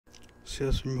She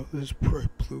has her mother's bright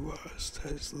blue eyes,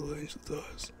 as little angel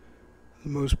does. The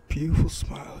most beautiful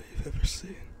smile you've ever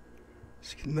seen.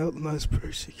 She can melt an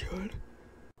iceberg, she could.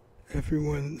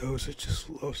 Everyone that knows her just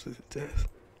loves her to death.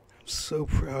 I'm so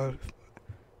proud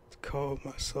to call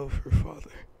myself her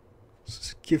father.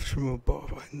 It's a gift from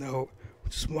above, I know,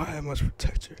 which is why I must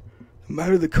protect her, no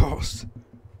matter the cost.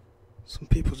 Some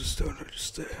people just don't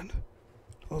understand.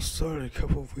 It all started a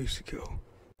couple of weeks ago.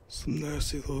 Some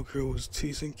nasty little girl was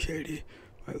teasing Katie,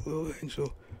 my little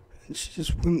angel, and she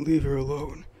just wouldn't leave her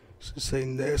alone. She'd say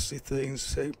nasty things,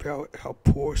 say about how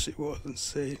poor she was, and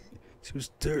say she was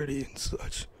dirty and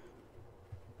such.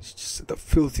 She just had the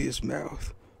filthiest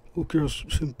mouth. Little girls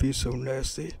shouldn't be so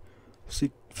nasty.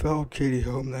 She followed Katie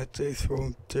home that day,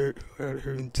 throwing dirt at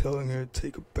her and telling her to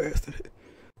take a bath in it.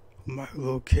 My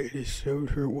little Katie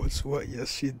showed her what's what,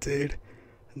 yes she did,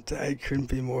 and Dad couldn't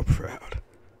be more proud.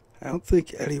 I don't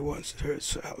think anyone should hurt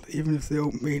a child, even if they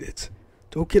don't mean it.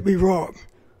 Don't get me wrong,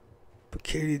 but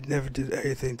Katie never did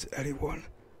anything to anyone,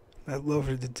 and I love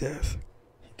her to death.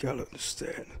 You gotta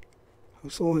understand. I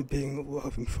was only being a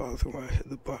loving father when I hit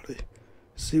the body.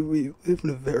 See, we live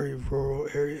in a very rural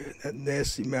area, and that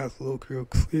nasty-mouthed little girl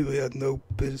clearly had no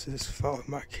business following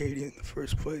my Katie in the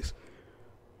first place.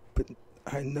 But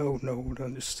I know no one would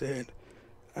understand.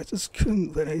 I just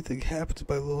couldn't let anything happen to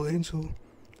my little angel.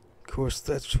 Of course,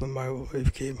 that's when my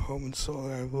wife came home and saw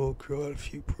that our little girl had a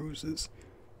few bruises.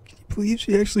 Can you believe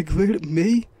she actually glared at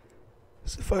me?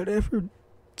 As if I'd ever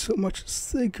so much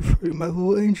as think of hurting my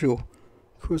little angel.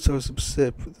 Of course, I was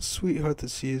upset, but the sweetheart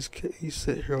that she is, he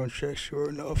set her on track sure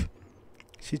enough.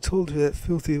 She told her that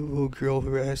filthy little girl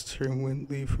harassed her and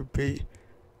wouldn't leave her be.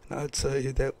 And I'll tell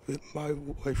you, that lit my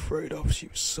wife right off. She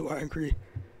was so angry.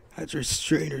 I had to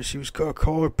restrain her. She was gonna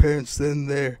call her parents then and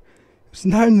there. It was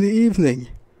 9 in the evening.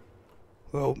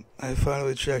 Well, I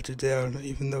finally tracked her down,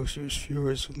 even though she was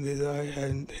furious with me that I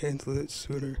hadn't handled it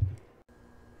sooner.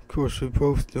 Of course, we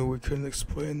both knew we couldn't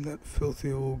explain that filthy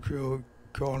old girl had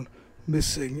gone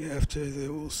missing after the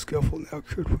little scuffle, now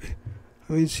could we?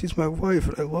 I mean, she's my wife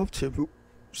and I loved her, but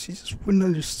she just wouldn't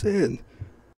understand.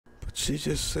 But she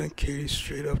just sent Katie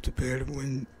straight up to bed and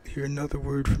wouldn't hear another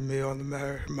word from me on the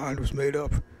matter. Her mind was made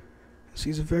up.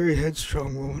 She's a very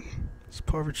headstrong woman. It's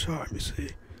part of her charm, you see.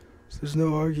 So there's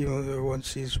no arguing with her once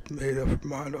she's made up her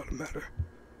mind on the matter.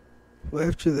 Well,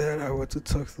 after that, I went to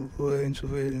tuck the little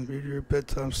angel in and read her a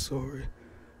bedtime story.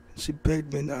 And she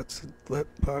begged me not to let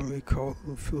Mommy call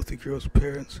the filthy girl's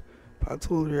parents. But I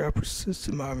told her how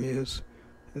persistent Mommy is,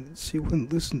 and she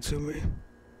wouldn't listen to me.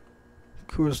 Of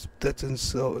course, that didn't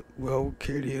sell it well with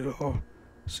Katie at all.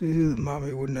 She knew that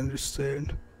Mommy wouldn't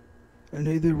understand. And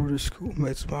neither would her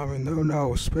schoolmates, Mommy.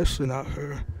 No, especially not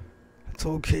her. I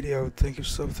told Katie I would think of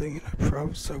something, and I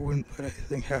promised I wouldn't let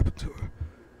anything happen to her.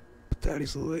 But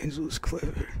Daddy's little angel is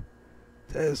clever.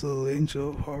 Daddy's little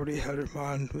angel already had her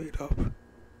mind made up.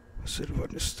 I should have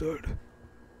understood.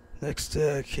 Next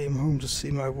day I came home to see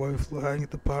my wife lying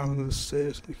at the bottom of the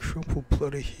stairs in a crumpled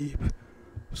bloody heap.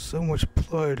 So much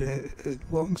blood, and it had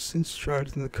long since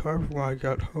dried in the carpet when I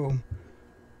got home.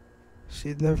 She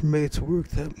had never made it to work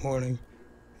that morning.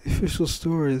 The official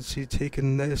story is she'd taken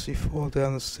a nasty fall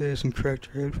down the stairs and cracked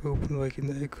her head open like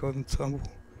an egg on the tumble.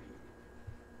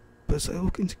 But as I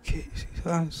look into Katie's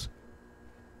eyes,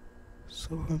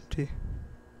 so empty,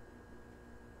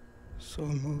 so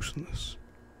emotionless.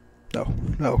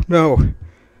 No.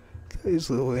 Daddy's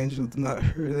little angel did not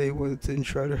hurt anyone that didn't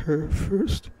try to hurt her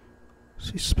first.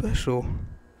 She's special.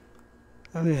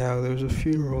 Anyhow, there was a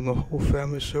funeral and the whole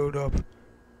family showed up.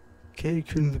 Katie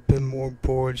couldn't have been more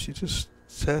bored. She just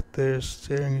sat there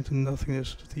staring into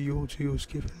nothingness as the eulogy was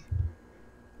given.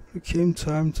 When it came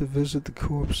time to visit the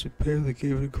corpse, she barely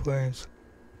gave it a glance.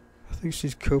 I think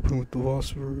she's coping with the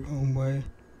loss of her own way.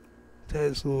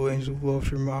 Dad's little angel loved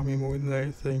her Mommy more than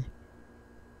anything.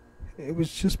 It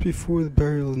was just before the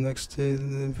burial the next day that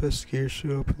the investigator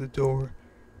showed up at the door.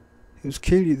 It was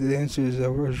Katie that answered as I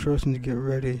was rushing to get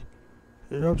ready.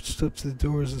 I rushed up to the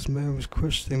door as this man was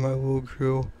questioning my little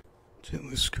girl.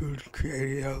 Gently scooted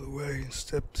Katie out of the way and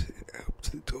stepped up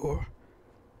to the door.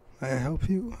 "May I help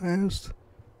you?" I asked,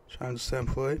 trying to sound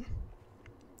polite.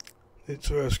 "I need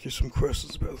to ask you some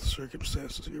questions about the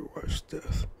circumstances of your wife's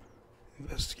death," the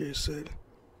investigator said.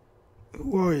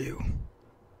 "Who are you?"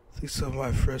 I think some of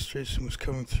my frustration was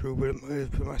coming through, but it might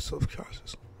have been my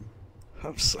self-conscious.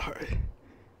 "I'm sorry,"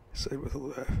 I said with a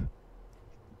laugh.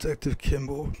 "Detective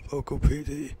Kimball, local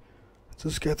PD. I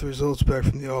just got the results back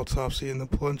from the autopsy, and the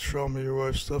blunt trauma your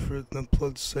wife suffered and the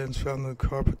blood stains found on the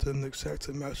carpet didn't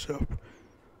exactly match up. I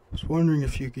was wondering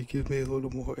if you could give me a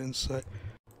little more insight."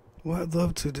 Well, I'd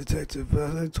love to, Detective, but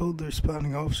as I told the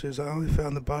responding officers, I only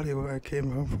found the body when I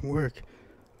came home from work.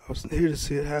 I wasn't here to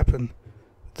see it happen.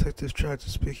 The detective tried to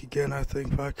speak again, I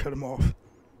think, but I cut him off.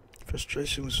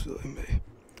 Frustration was filling me.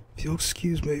 If you'll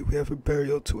excuse me, we have a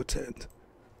burial to attend.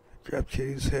 I grabbed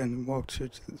Katie's hand and walked her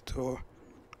to the door,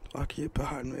 locking it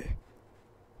behind me.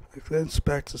 I glanced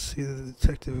back to see that the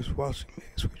detective was watching me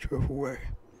as we drove away.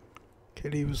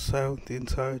 Katie was silent the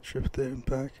entire trip there and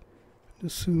back, and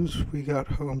as soon as we got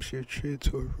home she retreated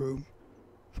to her room.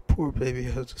 The poor baby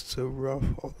has it so rough,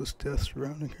 all this death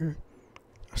surrounding her.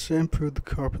 I shampooed the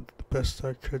carpet the best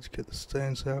I could to get the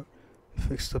stains out and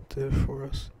fixed up there for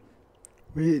us.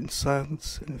 We ate in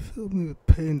silence, and it filled me with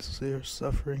pain to see her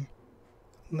suffering.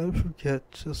 I'll never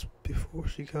forget, just before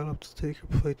she got up to take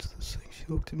her plate to the sink, she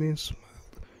looked at me and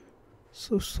smiled,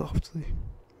 so softly.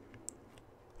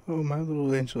 Oh, my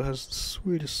little angel has the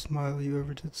sweetest smile you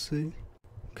ever did see.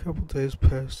 A couple days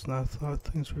passed, and I thought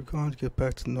things were going to get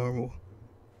back to normal.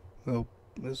 Well,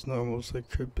 as normal as they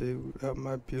could be without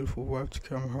my beautiful wife to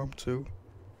come home to.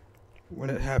 When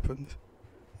it happened,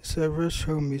 he said I rush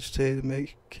home each day to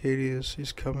make Katie as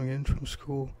she's coming in from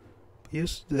school. But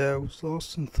yesterday I was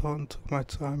lost in thought and took my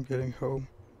time getting home.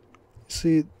 You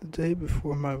see, the day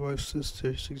before my wife's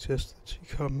sister suggested she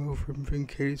come over and bring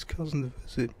Katie's cousin to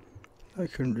visit, I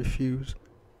couldn't refuse,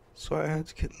 so I had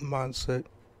to get in the mindset.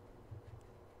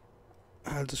 I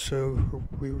had to show her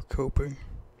we were coping.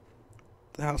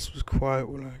 The house was quiet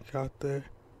when I got there,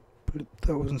 but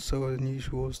that wasn't so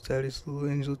unusual, as Daddy's little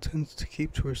angel tends to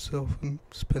keep to herself and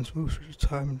spends most of her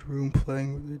time in the room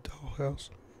playing with her dollhouse.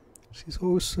 She's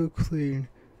always so clean,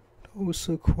 and always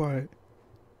so quiet.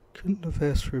 Couldn't have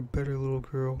asked for a better little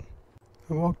girl.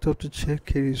 I walked up to check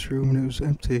Katie's room and it was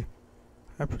empty.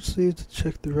 I proceeded to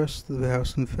check the rest of the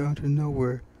house and found her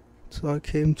nowhere, until I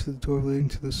came to the door leading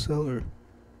to the cellar.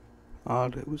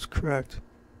 Odd, it was cracked.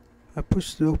 I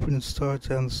pushed it open and started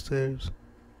down the stairs.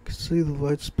 I could see the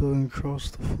light spilling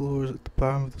across the floors at the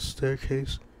bottom of the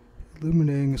staircase,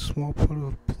 illuminating a small puddle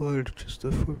of blood just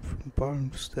a foot from the bottom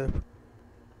of the step.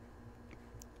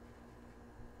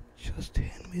 "Just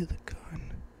hand me the gun,"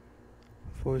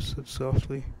 a voice said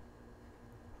softly.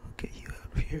 "I'll get you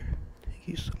out of here, take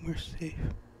you somewhere safe."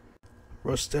 I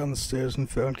rushed down the stairs and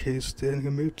found Katie standing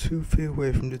a mere 2 feet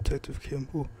away from Detective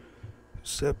Kimball, who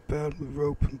sat bound with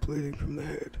rope and bleeding from the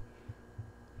head.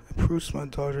 I approached my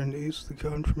daughter and eased the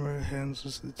gun from her hands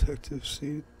as the detective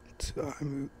seemed to eye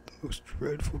me with the most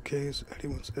dreadful gaze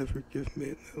anyone's ever given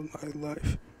me in my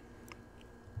life.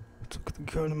 I took the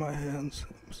gun in my hands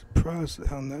and was surprised at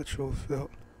how natural it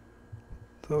felt,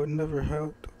 though it never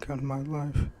held a gun in my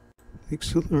life. The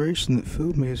exhilaration that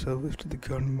filled me as I lifted the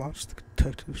gun and watched the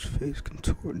detective's face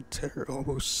contort in terror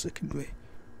almost sickened me.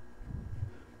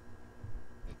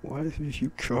 "Why have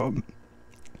you come?"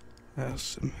 I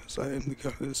asked him as I aimed the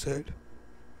gun at his head.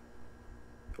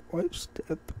 "Your wife's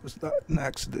death was not an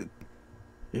accident,"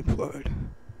 he replied.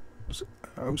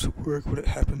 "I was at work when it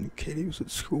happened and Katie was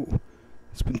at school.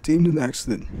 It's been deemed an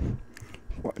accident.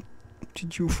 What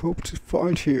did you hope to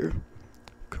find here?"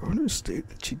 Coroner stated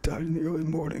that she died in the early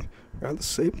morning, around the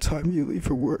same time you leave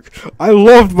for work. "I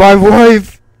loved my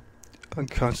wife!"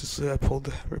 Unconsciously, I pulled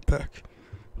the hammer back.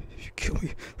 "If you kill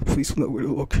me, the police will know where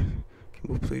to look,"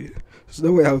 Kimball pleaded. "There's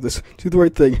no way out of this. Do the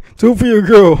right thing. Do it for your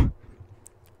girl."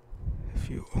 If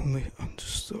you only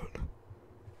understood.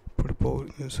 Put a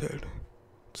bullet in his head.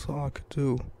 That's all I could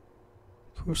do.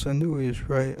 Of course, I knew he was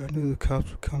right. I knew the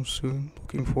cops would come soon,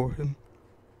 looking for him.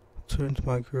 I turned to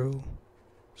my girl.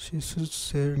 She stood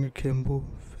staring at Kimball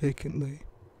vacantly,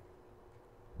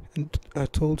 and I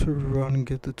told her to run and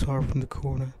get the tar from the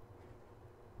corner.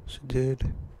 She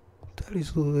did.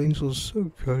 Daddy's little angel is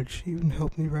so good, she even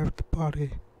helped me wrap the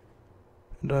body.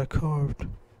 And I carved.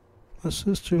 My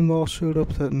sister-in-law showed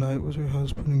up that night with her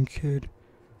husband and kid,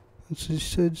 and she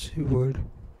said she would.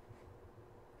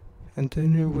 And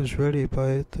dinner was ready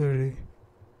by 8:30.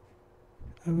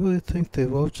 I really think they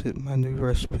loved it, my new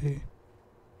recipe.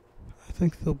 I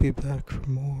think they'll be back for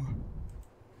more.